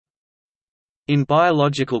In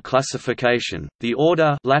biological classification, the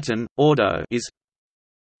order Latin, ordo is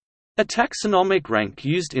a taxonomic rank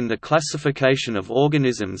used in the classification of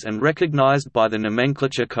organisms and recognized by the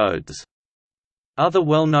nomenclature codes. Other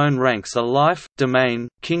well-known ranks are life, domain,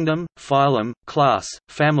 kingdom, phylum, class,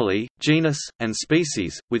 family, genus, and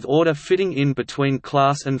species, with order fitting in between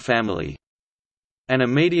class and family. An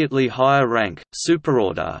immediately higher rank,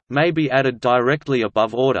 superorder, may be added directly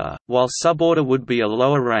above order, while suborder would be a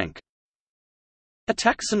lower rank. A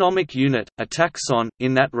taxonomic unit, a taxon,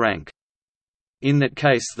 in that rank. In that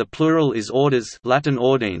case the plural is orders Latin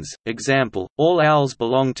ordines, example, all owls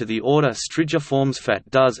belong to the order Strigiformes. Fat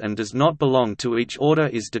does and does not belong to each order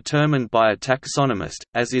is determined by a taxonomist,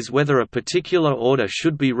 as is whether a particular order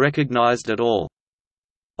should be recognized at all.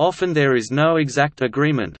 Often there is no exact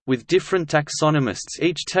agreement, with different taxonomists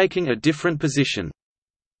each taking a different position.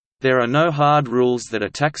 There are no hard rules that a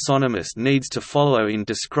taxonomist needs to follow in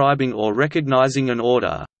describing or recognizing an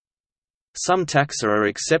order. Some taxa are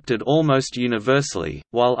accepted almost universally,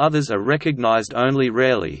 while others are recognized only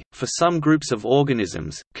rarely. For some groups of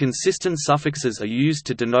organisms, consistent suffixes are used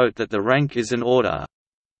to denote that the rank is an order.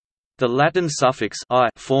 The Latin suffix -I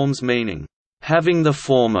forms meaning, having the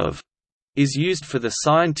form of, is used for the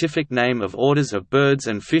scientific name of orders of birds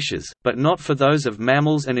and fishes, but not for those of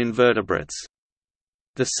mammals and invertebrates.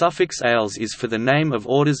 The suffix -ales is for the name of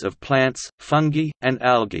orders of plants, fungi, and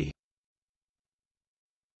algae.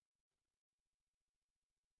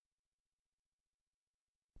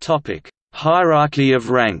 Hierarchy of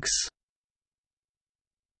ranks.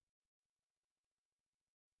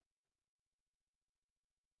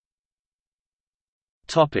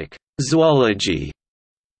 Zoology.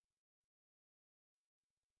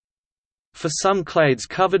 For some clades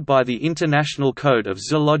covered by the International Code of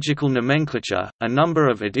Zoological Nomenclature, a number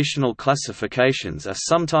of additional classifications are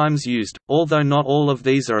sometimes used, although not all of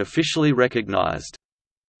these are officially recognized.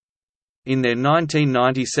 In their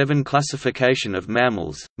 1997 classification of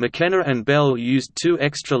mammals, McKenna and Bell used 2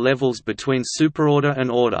 extra levels between superorder and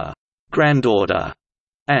order, grandorder,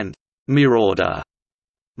 and mirorder.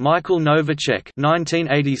 Michael Novacek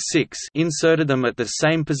 1986 inserted them at the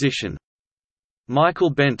same position. Michael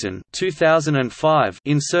Benton 2005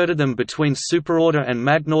 inserted them between superorder and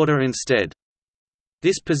magnorder instead.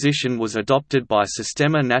 This position was adopted by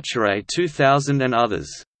Systema Naturae 2000 and others.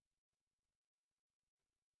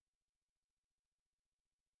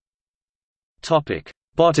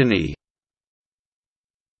 Botany.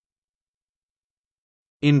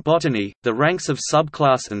 In botany, the ranks of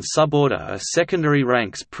subclass and suborder are secondary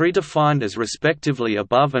ranks predefined as respectively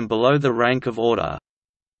above and below the rank of order.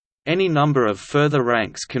 Any number of further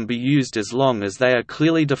ranks can be used as long as they are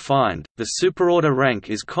clearly defined. The superorder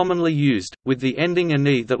rank is commonly used, with the ending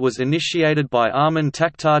 -ane that was initiated by Armin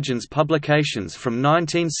Takhtajan's publications from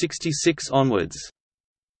 1966 onwards.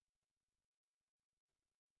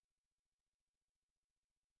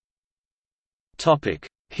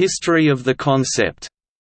 History of the concept.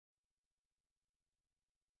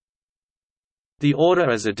 The order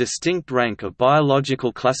as a distinct rank of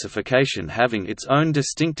biological classification having its own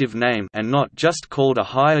distinctive name and not just called a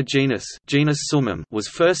higher genus, genus Summum, was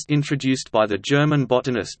first introduced by the German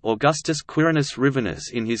botanist Augustus Quirinus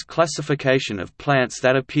Rivinus in his classification of plants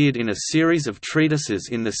that appeared in a series of treatises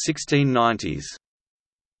in the 1690s.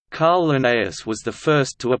 Carl Linnaeus was the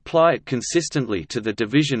first to apply it consistently to the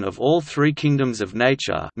division of all 3 kingdoms of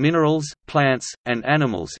nature, minerals, plants, and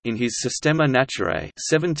animals, in his Systema Naturae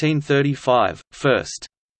 1735, 1st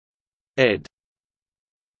ed.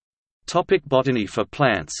 Botany. For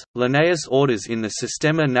plants, Linnaeus' orders in the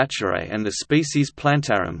Systema Naturae and the species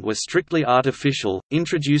Plantarum were strictly artificial,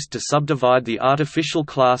 introduced to subdivide the artificial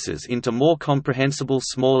classes into more comprehensible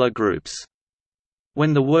smaller groups.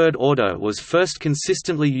 When the word ordo was first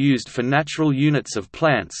consistently used for natural units of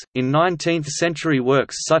plants, in 19th-century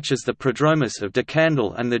works such as the Prodromus of de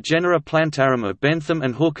Candolle and the genera Plantarum of Bentham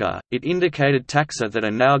and Hooker, it indicated taxa that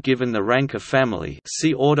are now given the rank of family.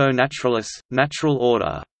 See Ordo Naturalis, natural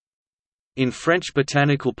order. In French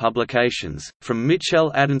botanical publications, from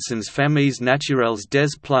Michel Adanson's Familles naturelles des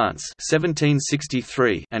plantes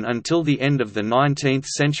 1763 and until the end of the 19th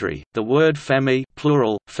century, the word famille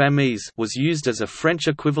plural, familles was used as a French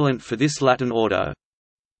equivalent for this Latin ordo.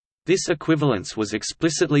 This equivalence was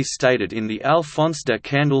explicitly stated in the Alphonse de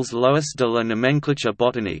Candolle's Lois de la nomenclature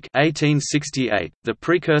botanique 1868, the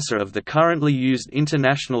precursor of the currently used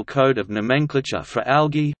International Code of Nomenclature for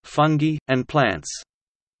algae, fungi, and plants.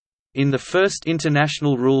 In the first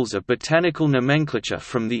International Rules of Botanical Nomenclature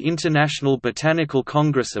from the International Botanical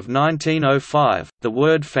Congress of 1905, the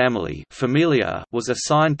word family familia was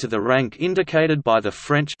assigned to the rank indicated by the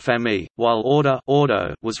French famille, while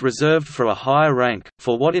ordo was reserved for a higher rank,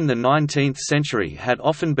 for what in the 19th century had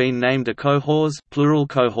often been named a cohors, plural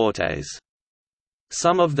cohortes.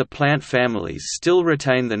 Some of the plant families still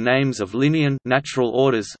retain the names of Linnean natural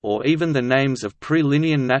orders or even the names of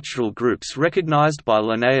pre-Linnean natural groups recognized by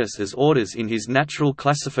Linnaeus as orders in his natural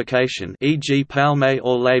classification, e.g. Palmae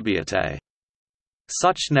or Labiatae.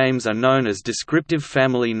 Such names are known as descriptive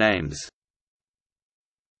family names.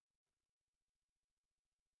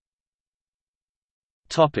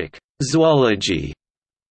 Topic: Zoology.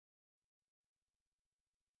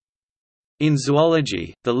 In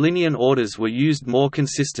zoology, the Linnean orders were used more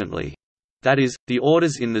consistently. That is, the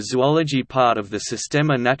orders in the zoology part of the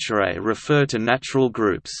Systema Naturae refer to natural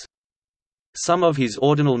groups. Some of his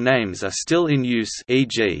ordinal names are still in use,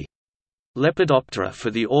 e.g. Lepidoptera for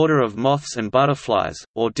the order of moths and butterflies,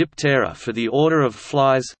 or Diptera for the order of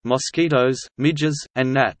flies, mosquitoes, midges,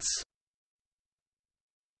 and gnats.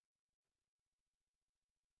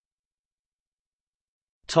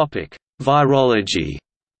 Virology.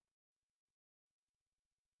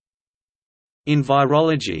 In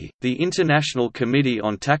virology, the International Committee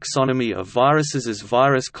on Taxonomy of Viruses'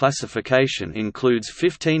 virus classification includes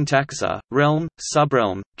 15 taxa: realm,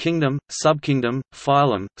 subrealm, kingdom, subkingdom,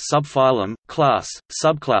 phylum, subphylum, class,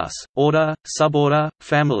 subclass, order, suborder,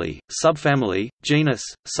 family, subfamily, genus,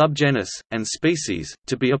 subgenus, and species,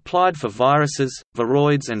 to be applied for viruses,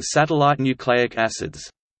 viroids and satellite nucleic acids.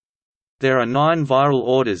 There are 9 viral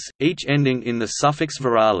orders, each ending in the suffix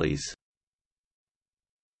viralis.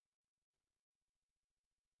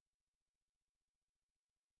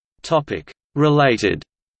 Related.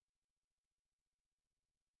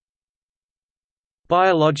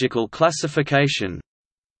 Biological classification,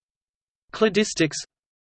 cladistics,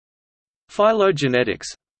 phylogenetics,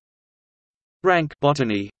 rank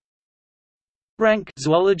botany, rank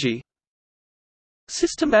zoology,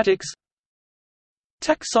 systematics,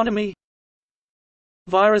 taxonomy,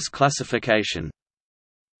 virus classification.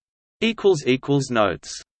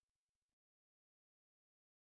 Notes